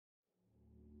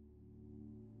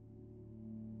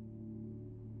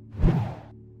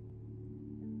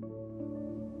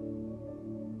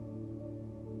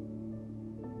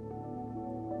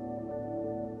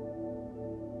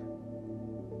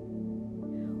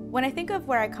When I think of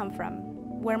where I come from,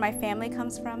 where my family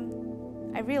comes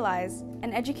from, I realize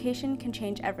an education can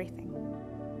change everything.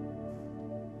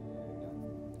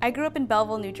 I grew up in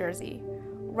Belleville, New Jersey,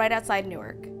 right outside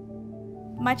Newark.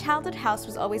 My childhood house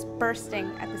was always bursting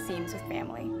at the seams with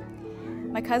family.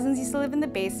 My cousins used to live in the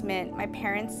basement, my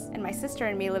parents and my sister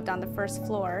and me lived on the first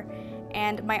floor,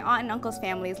 and my aunt and uncle's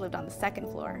families lived on the second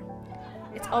floor.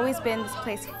 It's always been this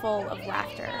place full of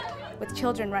laughter, with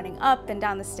children running up and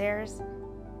down the stairs.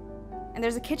 And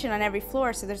there's a kitchen on every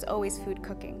floor, so there's always food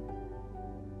cooking.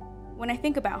 When I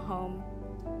think about home,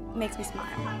 it makes me smile.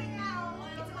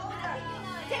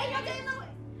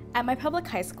 At my public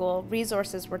high school,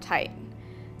 resources were tight.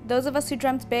 Those of us who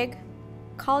dreamt big,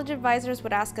 college advisors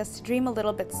would ask us to dream a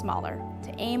little bit smaller,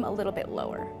 to aim a little bit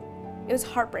lower. It was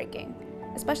heartbreaking,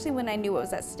 especially when I knew what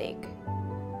was at stake.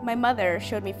 My mother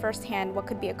showed me firsthand what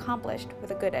could be accomplished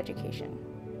with a good education.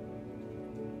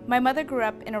 My mother grew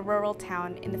up in a rural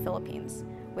town in the Philippines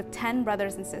with 10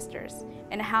 brothers and sisters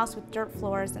in a house with dirt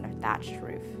floors and a thatched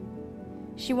roof.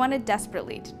 She wanted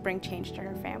desperately to bring change to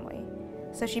her family,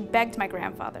 so she begged my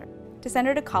grandfather to send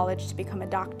her to college to become a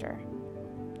doctor.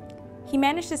 He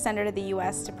managed to send her to the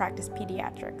US to practice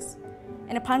pediatrics,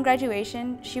 and upon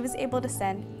graduation, she was able to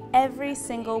send every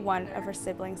single one of her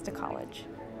siblings to college.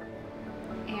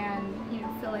 And,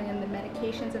 filling in the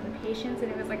medications of the patients,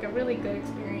 and it was like a really good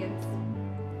experience.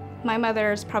 My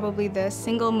mother is probably the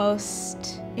single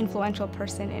most influential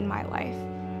person in my life.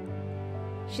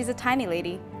 She's a tiny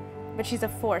lady, but she's a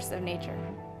force of nature.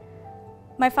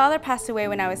 My father passed away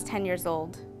when I was 10 years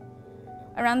old.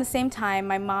 Around the same time,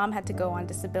 my mom had to go on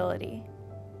disability.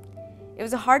 It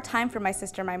was a hard time for my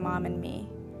sister, my mom, and me.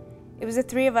 It was the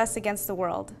three of us against the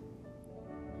world.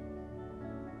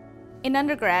 In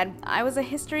undergrad, I was a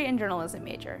history and journalism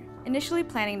major, initially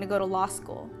planning to go to law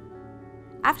school.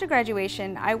 After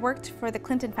graduation, I worked for the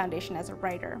Clinton Foundation as a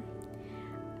writer.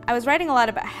 I was writing a lot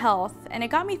about health, and it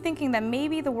got me thinking that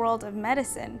maybe the world of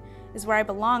medicine is where I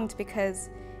belonged because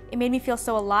it made me feel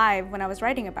so alive when I was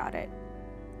writing about it.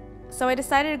 So I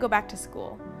decided to go back to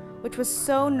school, which was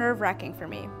so nerve-wracking for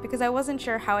me because I wasn't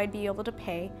sure how I'd be able to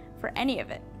pay for any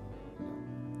of it.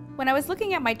 When I was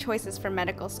looking at my choices for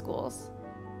medical schools,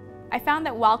 I found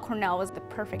that Weill Cornell was the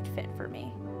perfect fit for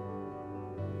me.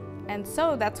 And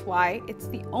so that's why it's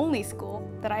the only school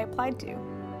that I applied to.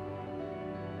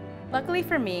 Luckily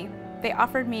for me, they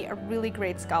offered me a really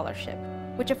great scholarship,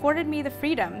 which afforded me the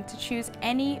freedom to choose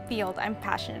any field I'm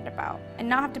passionate about and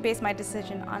not have to base my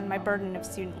decision on my burden of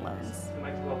student loans. You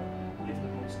might go a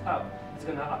little bit up. It's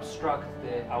going to obstruct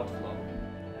the outflow.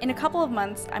 In a couple of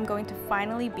months, I'm going to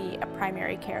finally be a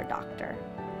primary care doctor.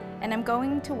 And I'm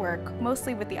going to work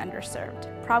mostly with the underserved,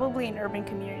 probably in urban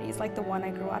communities like the one I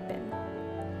grew up in.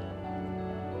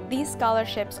 These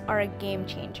scholarships are a game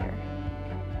changer.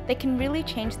 They can really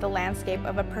change the landscape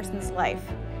of a person's life.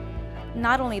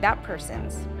 Not only that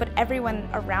person's, but everyone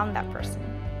around that person.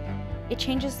 It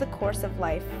changes the course of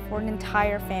life for an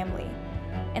entire family,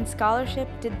 and scholarship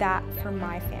did that for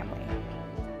my family.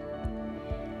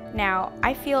 Now,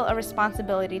 I feel a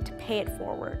responsibility to pay it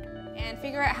forward and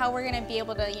figure out how we're going to be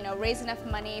able to, raise enough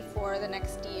money for the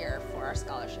next year for our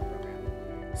scholarship program.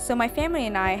 So my family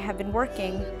and I have been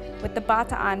working with the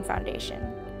Bataan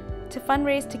Foundation to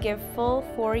fundraise to give full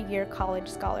 4-year college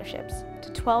scholarships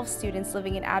to 12 students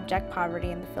living in abject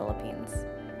poverty in the Philippines.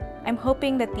 I'm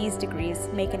hoping that these degrees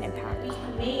make an impact. We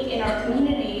can make in our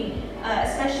community,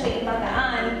 especially in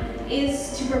Bataan,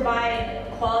 is to provide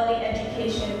quality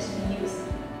education to the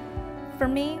youth. For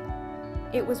me,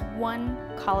 it was one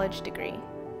college degree,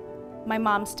 my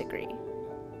mom's degree,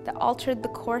 that altered the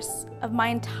course of my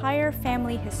entire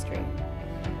family history.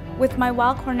 With my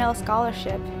Weill Cornell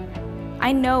scholarship,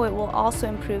 I know it will also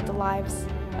improve the lives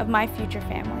of my future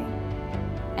family,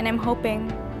 and I'm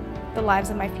hoping the lives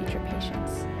of my future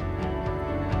patients.